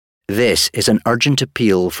This is an urgent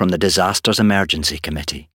appeal from the Disasters Emergency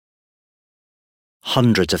Committee.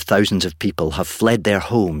 Hundreds of thousands of people have fled their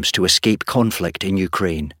homes to escape conflict in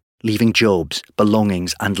Ukraine, leaving jobs,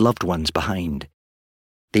 belongings and loved ones behind.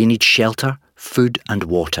 They need shelter, food and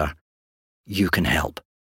water. You can help.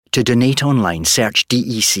 To donate online, search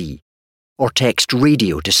DEC or text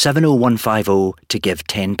RADIO to 70150 to give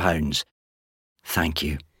 £10. Thank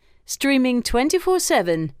you. Streaming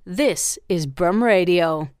 24/7, this is Brum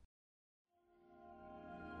Radio.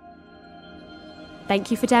 Thank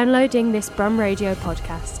you for downloading this Brum Radio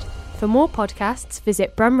podcast. For more podcasts,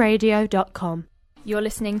 visit brumradio.com. You're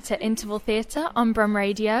listening to Interval Theatre on Brum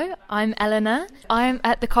Radio. I'm Eleanor. I am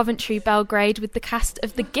at the Coventry Belgrade with the cast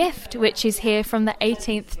of The Gift, which is here from the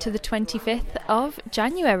 18th to the 25th of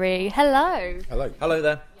January. Hello. Hello. Hello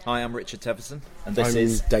there. Hi, I'm Richard Teverson, and this I'm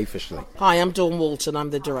is Dave Fishley. Hi, I'm Dawn Walton.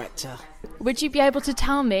 I'm the director. Would you be able to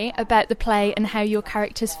tell me about the play and how your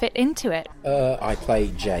characters fit into it? I play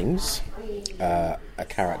James, a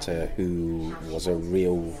character who was a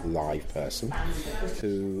real live person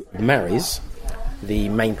who marries the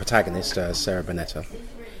main protagonist, Sarah Bonetta,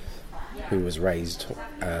 who was raised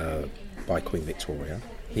by Queen Victoria.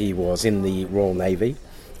 He was in the Royal Navy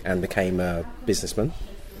and became a businessman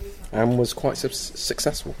and was quite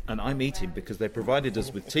successful. And I meet him because they provided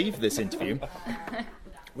us with tea for this interview,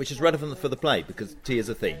 which is relevant for the play because tea is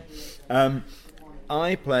a theme.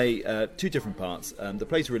 I play two different parts. The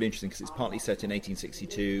play's really interesting because it's partly set in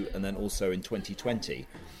 1862 and then also in 2020.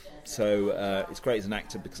 So it's great as an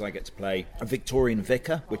actor because I get to play a Victorian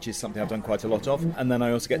vicar, which is something I've done quite a lot of. And then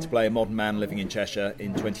I also get to play a modern man living in Cheshire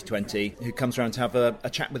in 2020 who comes around to have a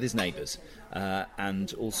chat with his neighbours.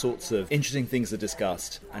 And all sorts of interesting things are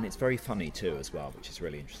discussed. And it's very funny too as well, which is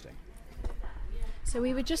really interesting. So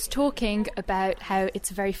we were just talking about how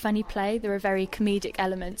it's a very funny play. There are very comedic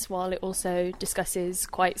elements while it also discusses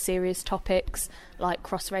quite serious topics like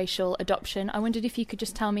cross-racial adoption. I wondered if you could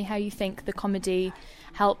just tell me how you think the comedy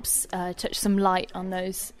helps touch some light on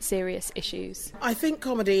those serious issues. I think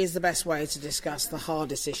comedy is the best way to discuss the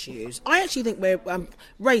hardest issues. I actually think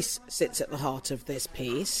race sits at the heart of this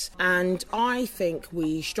piece, and I think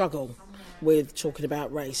we struggle with talking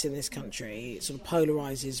about race in this country. It sort of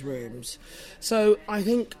polarises rooms. So I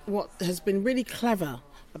think what has been really clever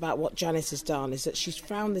about what Janice has done is that she's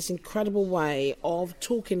found this incredible way of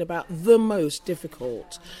talking about the most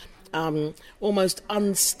difficult, almost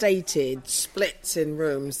unstated splits in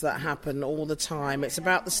rooms that happen all the time. It's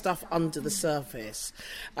about the stuff under the surface.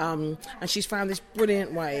 And she's found this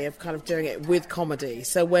brilliant way of kind of doing it with comedy.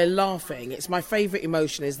 So we're laughing. It's my favourite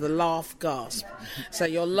emotion is the laugh gasp. So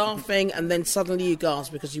you're laughing and then suddenly you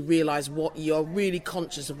gasp because you realise what you're really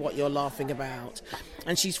conscious of what you're laughing about.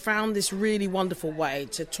 And she's found this really wonderful way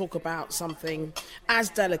to talk about something as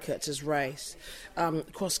delicate as race,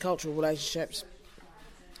 cross-cultural relationships,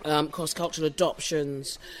 cross-cultural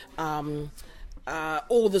adoptions,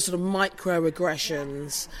 all the sort of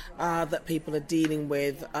microaggressions that people are dealing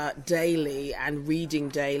with daily and reading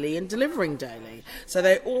daily and delivering daily. So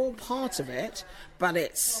they're all part of it, but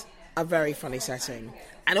it's a very funny setting.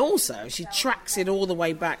 And also, she tracks it all the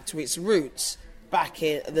way back to its roots, back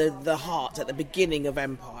in the heart at the beginning of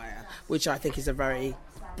Empire, which I think is a very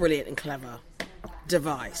brilliant and clever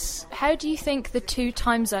device. How do you think the two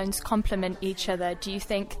time zones complement each other? Do you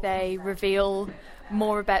think they reveal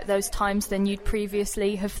more about those times than you'd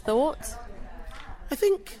previously have thought? I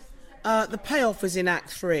think the payoff is in Act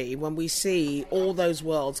 3 when we see all those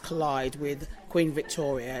worlds collide with Queen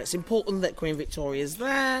Victoria. It's important that Queen Victoria is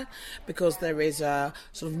there because there is a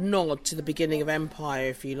sort of nod to the beginning of Empire,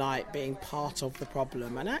 if you like, being part of the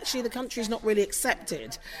problem. And actually the country's not really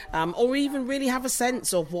accepted or even really have a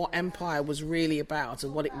sense of what Empire was really about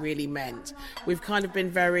and what it really meant. We've kind of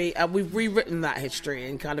been we've rewritten that history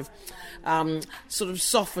and kind of sort of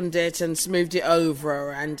softened it and smoothed it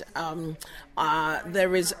over, and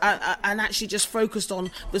there is and actually just focused on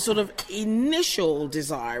the sort of initial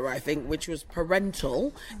desire, I think, which was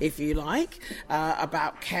parental, if you like,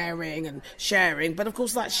 about caring and sharing. But of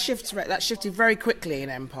course that shifted very quickly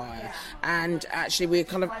in Empire, and actually we're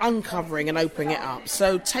kind of uncovering and opening it up.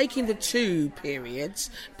 So taking the two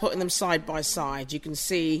periods, putting them side by side, you can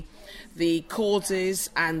see the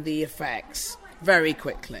causes and the effects very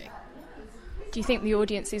quickly. Do you think the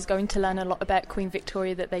audience is going to learn a lot about Queen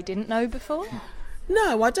Victoria that they didn't know before?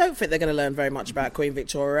 No, I don't think they're going to learn very much about Queen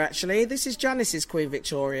Victoria, actually. This is Janice's Queen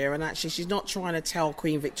Victoria, and actually she's not trying to tell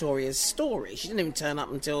Queen Victoria's story. She didn't even turn up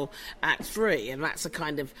until Act 3, and that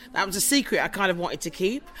was a secret I kind of wanted to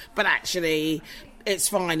keep, but actually it's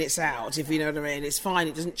fine, it's out, if you know what I mean. It's fine,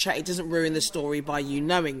 it doesn't ruin the story by you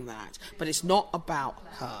knowing that, but it's not about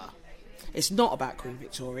her. It's not about Queen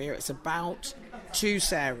Victoria. It's about two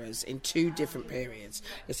Sarahs in two different periods.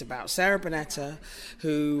 It's about Sarah Bernetta,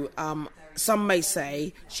 who some may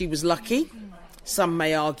say she was lucky, some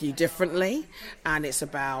may argue differently, and it's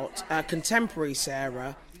about contemporary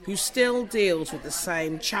Sarah, who still deals with the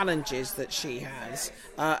same challenges that she has,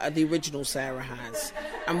 the original Sarah has.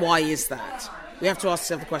 And why is that? We have to ask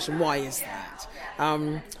ourselves the question, why is that?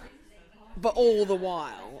 But all the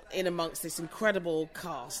while, in amongst this incredible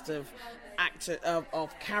cast of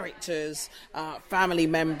characters, family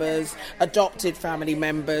members, adopted family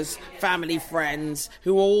members, family friends,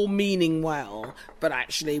 who are all meaning well, but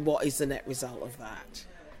actually what is the net result of that?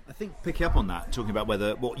 I think picking up on that, talking about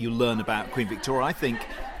what you learn about Queen Victoria, I think,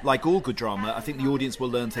 like all good drama, I think the audience will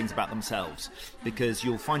learn things about themselves, because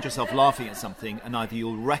you'll find yourself laughing at something and either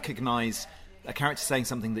you'll recognise a character saying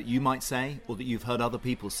something that you might say or that you've heard other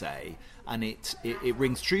people say, and it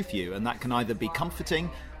rings true for you, and that can either be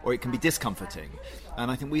comforting or it can be discomforting.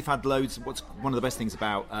 And I think we've had loads. What's one of the best things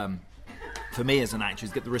about for me as an actor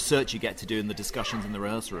is get the research you get to do in the discussions in the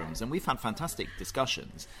rehearsal rooms, and we've had fantastic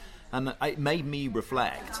discussions, and it made me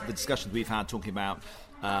reflect the discussions we've had talking about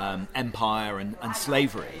empire and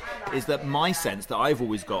slavery, is that my sense that I've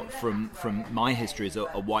always got from my history as a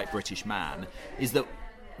white British man is that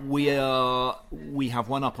we have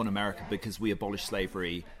one up on America because we abolished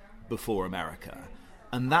slavery before America.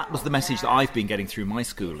 And that was the message that I've been getting through my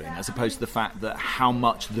schooling, as opposed to the fact that how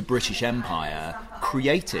much the British Empire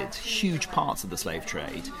created huge parts of the slave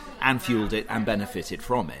trade and fueled it and benefited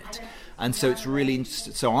from it. And so it's really,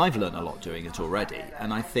 so I've learned a lot doing it already,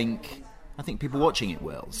 and I think people watching it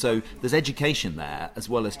will. So there's education there as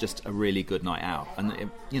well as just a really good night out.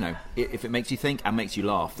 And, if it makes you think and makes you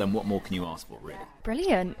laugh, then what more can you ask for, really?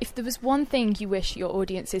 Brilliant. If there was one thing you wish your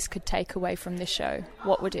audiences could take away from this show,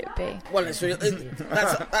 what would it be? Well,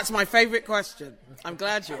 that's my favourite question. I'm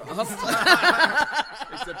glad you asked.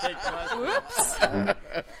 It's a big question.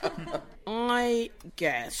 Whoops. I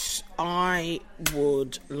guess I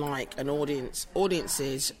would like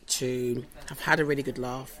audiences to have had a really good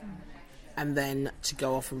laugh, and then to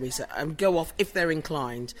go off and research, and go off, if they're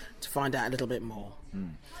inclined, to find out a little bit more.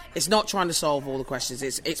 It's not trying to solve all the questions,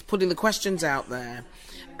 it's putting the questions out there,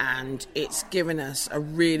 and it's given us a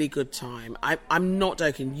really good time. I'm not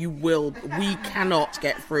joking, we cannot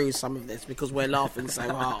get through some of this because we're laughing so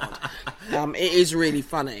hard. It is really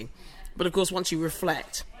funny. But of course, once you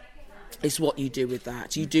reflect, it's what you do with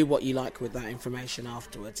that. You do what you like with that information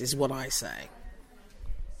afterwards, is what I say.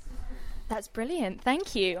 That's brilliant.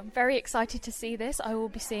 Thank you. I'm very excited to see this. I will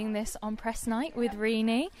be seeing this on press night with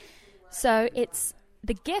Rini. So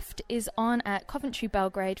The Gift is on at Coventry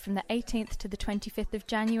Belgrade from the 18th to the 25th of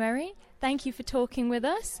January. Thank you for talking with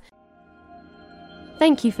us.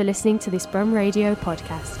 Thank you for listening to this Brum Radio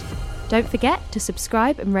podcast. Don't forget to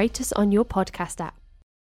subscribe and rate us on your podcast app.